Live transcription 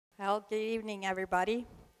Well, good evening, everybody.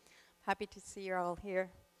 Happy to see you all here.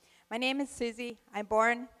 My name is Susie. I'm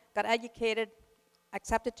born, got educated,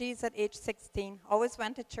 accepted Jesus at age 16, always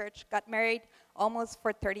went to church, got married almost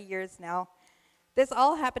for 30 years now. This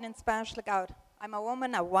all happened in Spanish Lookout. I'm a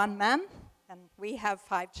woman of one man, and we have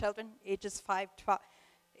 5 children, ages 12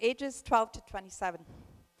 to 27.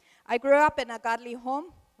 I grew up in a godly home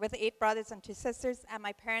with 8 brothers and 2 sisters, and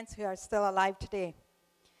my parents who are still alive today.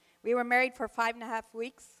 We were married for 5.5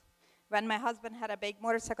 weeks when my husband had a big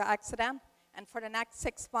motorcycle accident, and for the next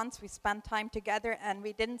 6 months we spent time together, and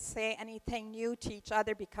we didn't say anything new to each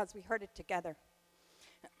other because we heard it together.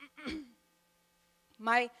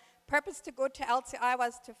 My purpose to go to LCI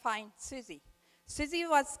was to find Susie. Susie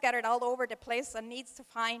was scattered all over the place and needs to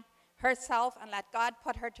find herself and let God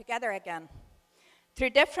put her together again. Through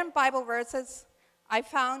different Bible verses, I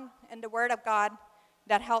found in the Word of God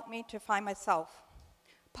that helped me to find myself.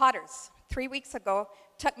 Potters, 3 weeks ago,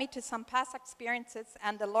 took me to some past experiences,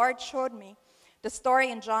 and the Lord showed me the story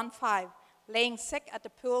in John 5, laying sick at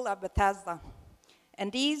the pool of Bethesda.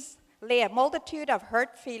 And these lay a multitude of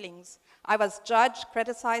hurt feelings. I was judged,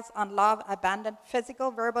 criticized, unloved, abandoned,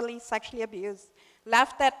 physical, verbally, sexually abused,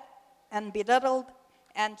 laughed at and belittled,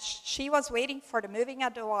 and she was waiting for the moving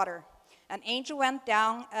of the water. An angel went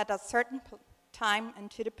down at a certain time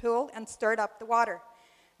into the pool and stirred up the water.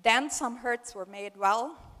 Then some hurts were made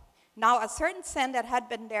well. Now a certain sin that had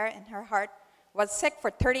been there in her heart was sick for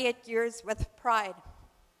 38 years with pride.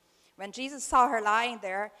 When Jesus saw her lying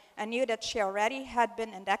there and knew that she already had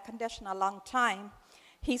been in that condition a long time,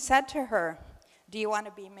 he said to her, "Do you want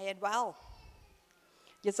to be made well?"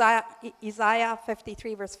 Isaiah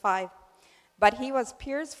 53 verse 5. But he was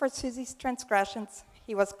pierced for Susie's transgressions.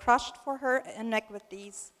 He was crushed for her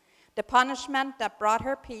iniquities. The punishment that brought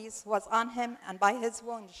her peace was on him, and by his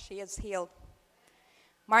wounds she is healed.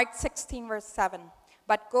 Mark 16, verse 7.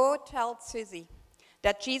 But go tell Susie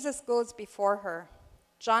that Jesus goes before her.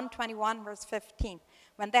 John 21, verse 15.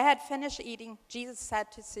 When they had finished eating, Jesus said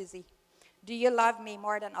to Susie, "Do you love me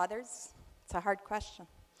more than others?" It's a hard question.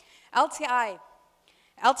 LCI.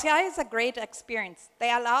 LCI is a great experience.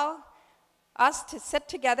 They allow us to sit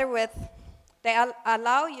together they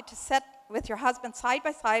allow you to sit with your husband side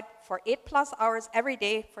by side for 8+ hours every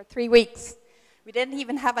day for 3 weeks. We didn't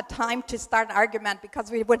even have a time to start an argument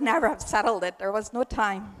because we would never have settled it. There was no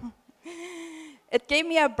time. It gave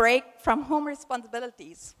me a break from home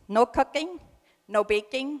responsibilities. No cooking, no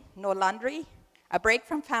baking, no laundry, a break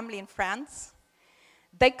from family and friends.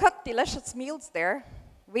 They cooked delicious meals there.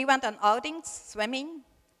 We went on outings, swimming,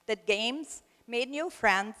 did games, made new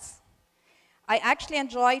friends. I actually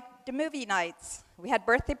enjoyed the movie nights. We had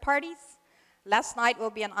birthday parties. Last night will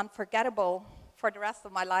be an unforgettable for the rest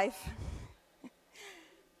of my life.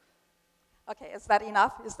 Okay, is that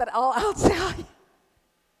enough? Is that all LCI?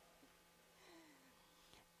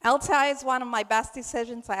 LCI is one of my best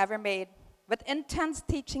decisions I ever made. With intense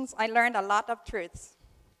teachings, I learned a lot of truths.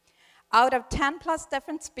 Out of 10+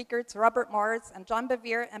 different speakers, Robert Morris and John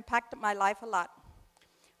Bevere impacted my life a lot.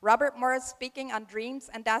 Robert Morris speaking on dreams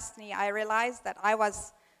and destiny, I realized that I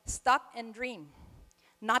was stuck in dream,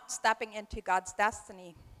 not stepping into God's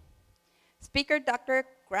destiny. Speaker Dr.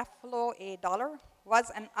 Gruffalo A. Dollar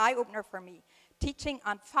was an eye-opener for me, teaching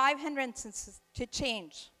on 5 hindrances to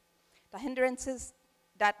change. The hindrances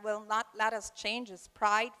that will not let us change is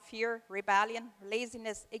pride, fear, rebellion,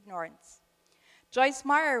 laziness, ignorance. Joyce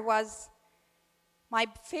Meyer was my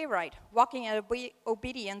favorite. Walking in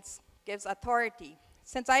obedience gives authority.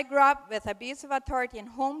 Since I grew up with abusive authority in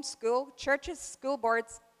home, school, churches, school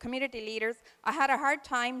boards, community leaders, I had a hard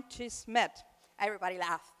time to submit. Everybody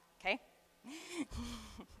laugh, okay?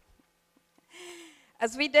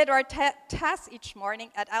 As we did our tests each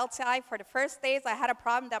morning at LCI, for the first days, I had a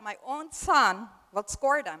problem that my own son would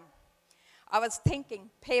score them. I was thinking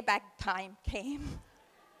payback time came.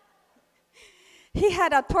 He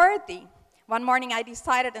had authority. One morning, I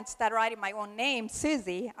decided instead of writing my own name,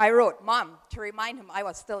 Susie, I wrote Mom to remind him I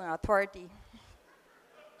was still in authority.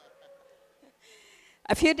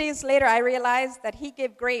 A few days later, I realized that he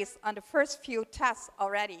gave grace on the first few tests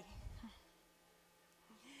already.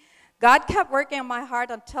 God kept working on my heart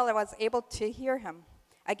until I was able to hear him.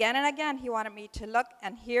 Again and again, he wanted me to look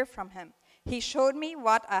and hear from him. He showed me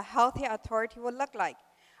what a healthy authority would look like.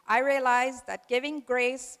 I realized that giving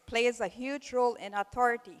grace plays a huge role in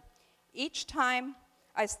authority. Each time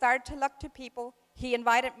I started to look to people, he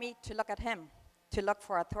invited me to look at him, to look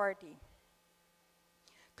for authority.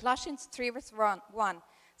 Colossians 3 verse 1.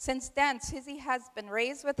 Since then, Susie has been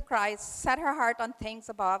raised with Christ, set her heart on things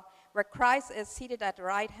above, where Christ is seated at the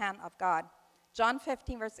right hand of God. John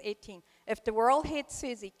 15 verse 18. If the world hates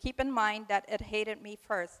Susie, keep in mind that it hated me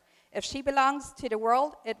first. If she belongs to the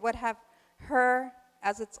world, it would have her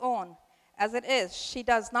as its own. As it is, she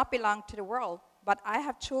does not belong to the world, but I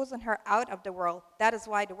have chosen her out of the world. That is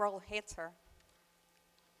why the world hates her.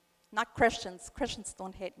 Not Christians. Christians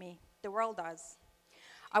don't hate me. The world does.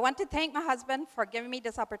 I want to thank my husband for giving me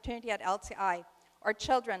this opportunity at LCI. Our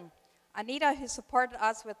children, Anita, who supported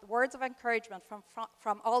us with words of encouragement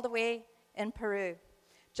from all the way in Peru.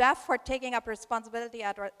 Jeff, for taking up responsibility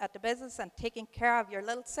at the business and taking care of your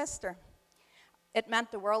little sister. It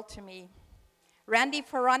meant the world to me. Randy,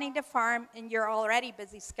 for running the farm in your already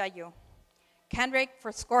busy schedule. Kendrick,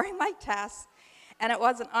 for scoring my tests. And it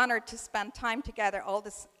was an honor to spend time together all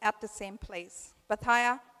this at the same place.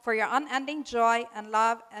 Bathaya, for your unending joy and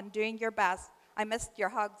love and doing your best. I missed your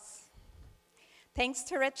hugs. Thanks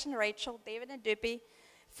to Rich and Rachel, David and Duppy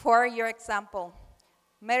for your example.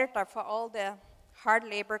 Merita for all the hard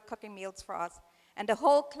labor cooking meals for us. And the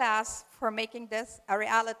whole class for making this a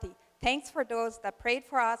reality. Thanks for those that prayed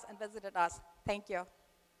for us and visited us. Thank you.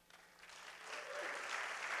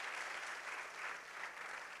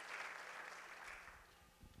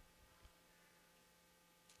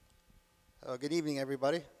 Good evening,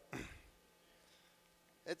 everybody.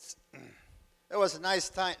 It was a nice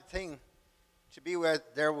thing to be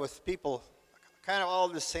there with people, kind of all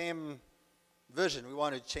the same vision. We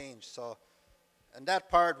wanted to change. So, in that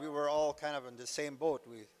part, we were all kind of in the same boat.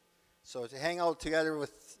 So to hang out together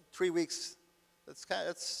with 3 weeks, that's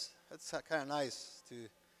kind of nice to.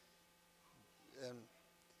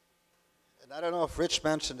 And I don't know if Rich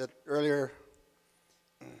mentioned it earlier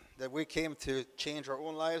that we came to change our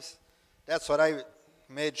own lives. That's what I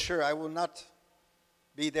made sure. I will not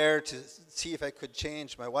be there to see if I could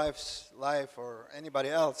change my wife's life or anybody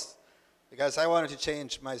else, because I wanted to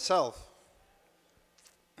change myself.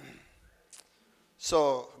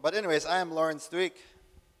 So, but anyways, I am Lawrence Dueck.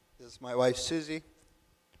 This is my wife, Susie.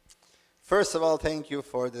 First of all, thank you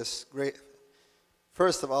for this great.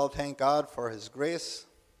 First of all, thank God for His grace.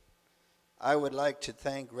 I would like to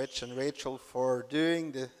thank Rich and Rachel for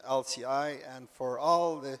doing the LCI and for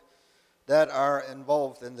all that are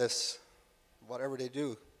involved in this, whatever they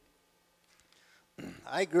do.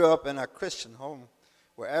 I grew up in a Christian home.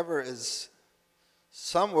 Wherever is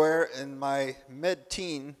somewhere in my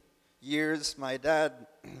mid-teen years, my dad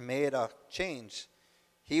made a change.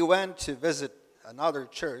 He went to visit another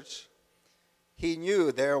church. He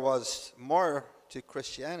knew there was more to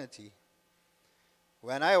Christianity.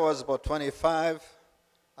 When I was about 25,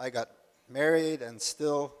 I got married and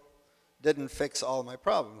still didn't fix all my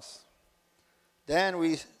problems. Then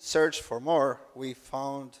we searched for more. We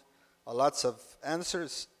found lots of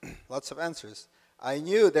answers, I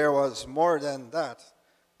knew there was more than that.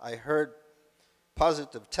 I heard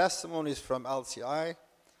positive testimonies from LCI.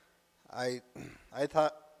 I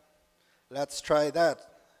thought, let's try that.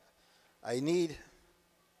 I need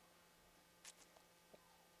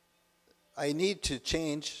to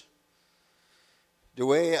change the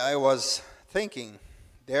way I was thinking.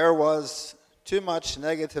 There was too much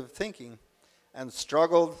negative thinking and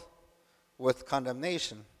struggled with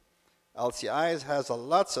condemnation. LCI has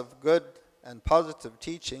lots of good and positive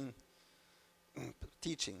teaching.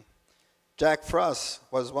 Jack Frost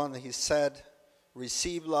was one. He said,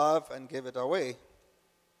 receive love and give it away.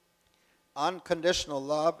 Unconditional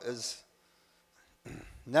love is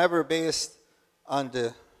never based on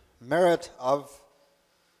the merit of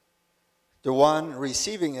the one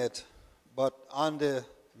receiving it, but on the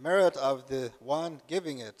merit of the one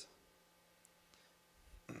giving it.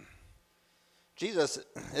 Jesus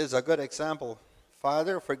is a good example.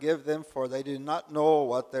 Father, forgive them, for they do not know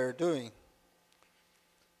what they're doing.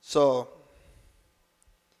 So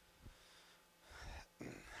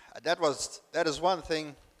that is one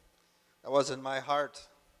thing that was in my heart,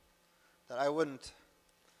 that I would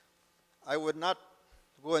not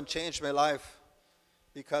go and change my life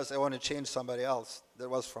because I want to change somebody else. That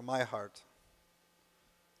was from my heart.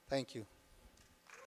 Thank you.